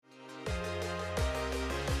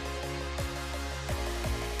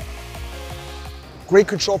Great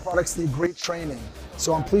control products need great training.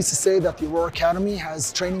 So I'm pleased to say that the Aurora Academy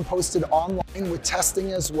has training posted online with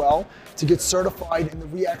testing as well to get certified in the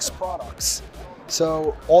REACT products.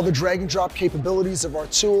 So all the drag and drop capabilities of our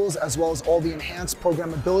tools, as well as all the enhanced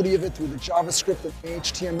programmability of it through the JavaScript and the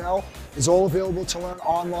HTML, is all available to learn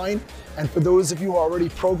online. And for those of you who are already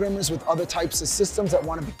programmers with other types of systems that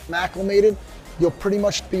want to become acclimated, you'll pretty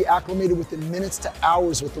much be acclimated within minutes to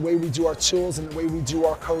hours with the way we do our tools and the way we do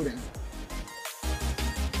our coding.